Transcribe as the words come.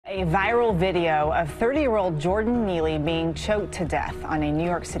A viral video of 30-year-old Jordan Neely being choked to death on a New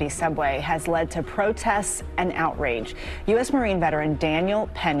York City subway has led to protests and outrage. U.S. Marine veteran Daniel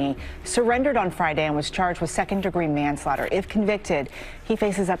Penny surrendered on Friday and was charged with second-degree manslaughter. If convicted, he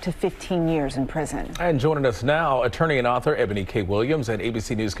faces up to 15 years in prison. And joining us now, attorney and author Eboni K. and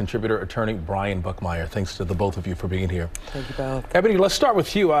ABC News contributor attorney Brian Buckmire. Thanks to the both of you for being here. Thank you both. Eboni, let's start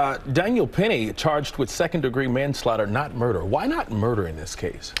with you. Daniel Penny charged with second-degree manslaughter, not murder. Why not murder in this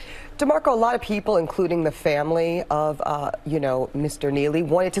case? DeMarco, a lot of people, including the family of, Mr. Neely,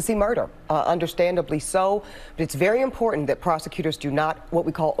 wanted to see murder, understandably so. But it's very important that prosecutors do not what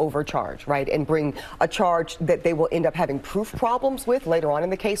we call overcharge, right, and bring a charge that they will end up having proof problems with later on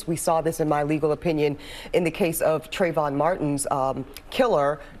in the case. We saw this, in my legal opinion, in the case of Trayvon Martin's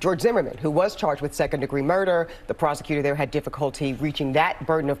killer, George Zimmerman, who was charged with second-degree murder. The prosecutor there had difficulty reaching that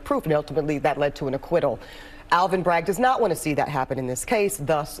burden of proof, and ultimately that led to an acquittal. Alvin Bragg does not want to see that happen in this case,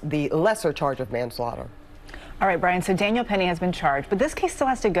 thus the lesser charge of manslaughter. All right, Brian, so Daniel Penny has been charged, but this case still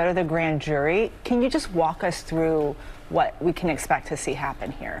has to go to the grand jury. Can you just walk us through what we can expect to see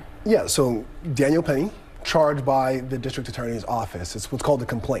happen here? Yeah, so Daniel Penny, charged by the district attorney's office. It's what's called a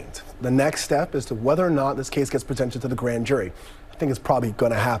complaint. The next step is to whether or not this case gets presented to the grand jury. I think it's probably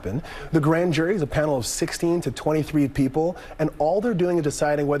going to happen. The grand jury is a panel of 16 to 23 people, and all they're doing is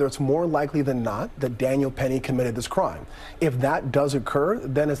deciding whether it's more likely than not that Daniel Penny committed this crime. If that does occur,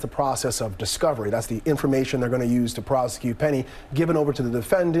 then it's the process of discovery. That's the information they're going to use to prosecute Penny, given over to the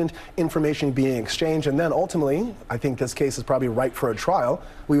defendant, information being exchanged, and then ultimately, I think this case is probably ripe for a trial.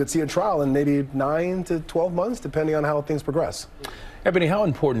 We would see a trial in maybe 9 to 12 months, depending on how things progress. Eboni, how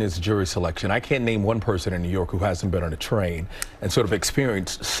important is jury selection? I can't name one person in New York who hasn't been on a train and sort of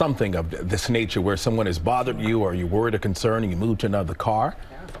experienced something of this nature where someone has bothered you or you're worried or concerned and you move to another car.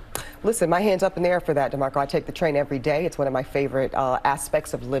 Listen, my hand's up in the air for that, DeMarco. I take the train every day. It's one of my favorite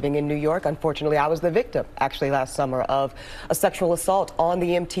aspects of living in New York. Unfortunately, I was the victim, actually, last summer of a sexual assault on the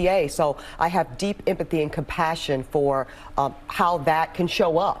MTA. So I have deep empathy and compassion for how that can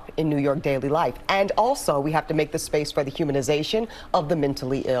show up in New York daily life. And also, we have to make the space for the humanization of the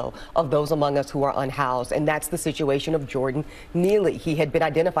mentally ill, of those among us who are unhoused. And that's the situation of Jordan Neely. He had been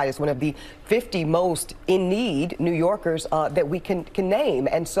identified as one of the 50 most in need New Yorkers that we can name.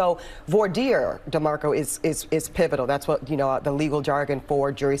 And so voir dire, DeMarco, is pivotal. That's what, the legal jargon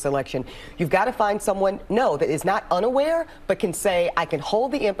for jury selection. You've got to find someone, that is not unaware, but can say, I can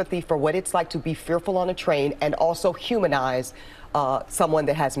hold the empathy for what it's like to be fearful on a train and also humanize someone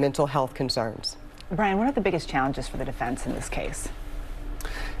that has mental health concerns. Brian, what are the biggest challenges for the defense in this case?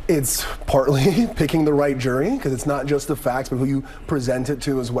 It's partly picking the right jury, because it's not just the facts, but who you present it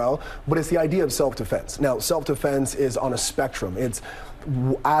to as well. But it's the idea of self-defense. Now, self-defense is on a spectrum. It's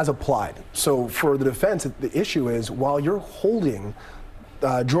as applied. So for the defense, the issue is while you're holding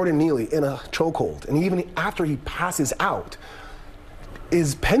Jordan Neely in a chokehold, and even after he passes out,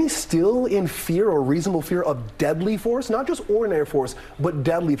 is Penny still in fear or reasonable fear of deadly force? Not just ordinary force, but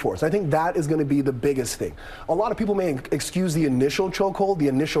deadly force. I think that is going to be the biggest thing. A lot of people may excuse the initial chokehold, the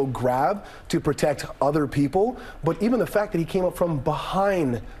initial grab to protect other people, but even the fact that he came up from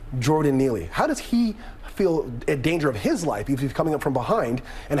behind Jordan Neely, how does he feel in danger of his life if he's coming up from behind?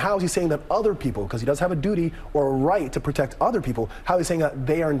 And how is he saying that other people, because he does have a duty or a right to protect other people, how is he saying that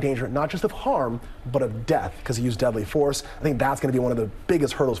they are in danger not just of harm, but of death because he used deadly force? I think that's going to be one of the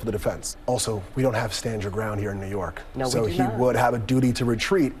biggest hurdles for the defense. Also, we don't have stand your ground here in New York. No, so he would have a duty to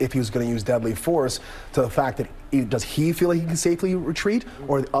retreat if he was going to use deadly force. To the fact that does he feel like he can safely retreat,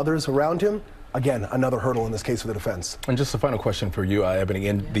 or the others around him? Again, another hurdle in this case for the defense. And just a final question for you, Eboni.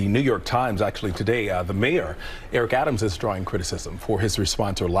 In the New York Times, actually today, the mayor, Eric Adams, is drawing criticism for his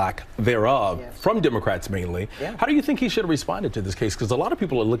response or lack thereof, from Democrats mainly. How do you think he should have responded to this case? Because a lot of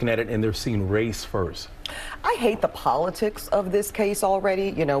people are looking at it and they're seeing race first. I hate the politics of this case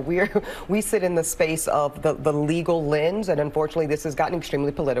already. We sit in the space of the legal lens, and unfortunately this has gotten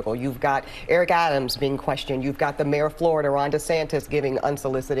extremely political. You've got Eric Adams being questioned. You've got the mayor of Florida, Ron DeSantis, giving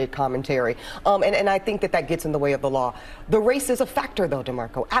unsolicited commentary. And I think that gets in the way of the law. The race is a factor, though,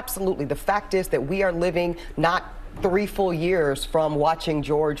 DeMarco. Absolutely. The fact is that we are living not 3 full years from watching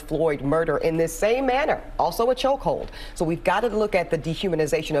George Floyd murder in this same manner, also a chokehold. So we've got to look at the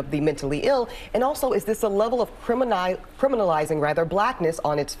dehumanization of the mentally ill, and also, is this a level of criminalizing blackness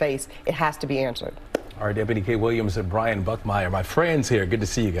on its face? It has to be answered. All right, Eboni K. and Brian Buckmire, my friends here. Good to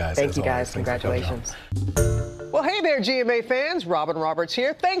see you guys. Thank you, guys. Congratulations. Well, hey there, GMA fans. Robin Roberts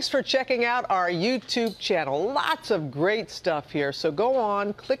here. Thanks for checking out our YouTube channel. Lots of great stuff here. So go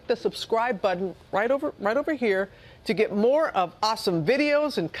on, click the subscribe button right over here to get more of awesome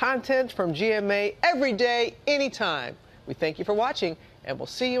videos and content from GMA every day, anytime. We thank you for watching, and we'll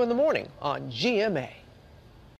see you in the morning on GMA.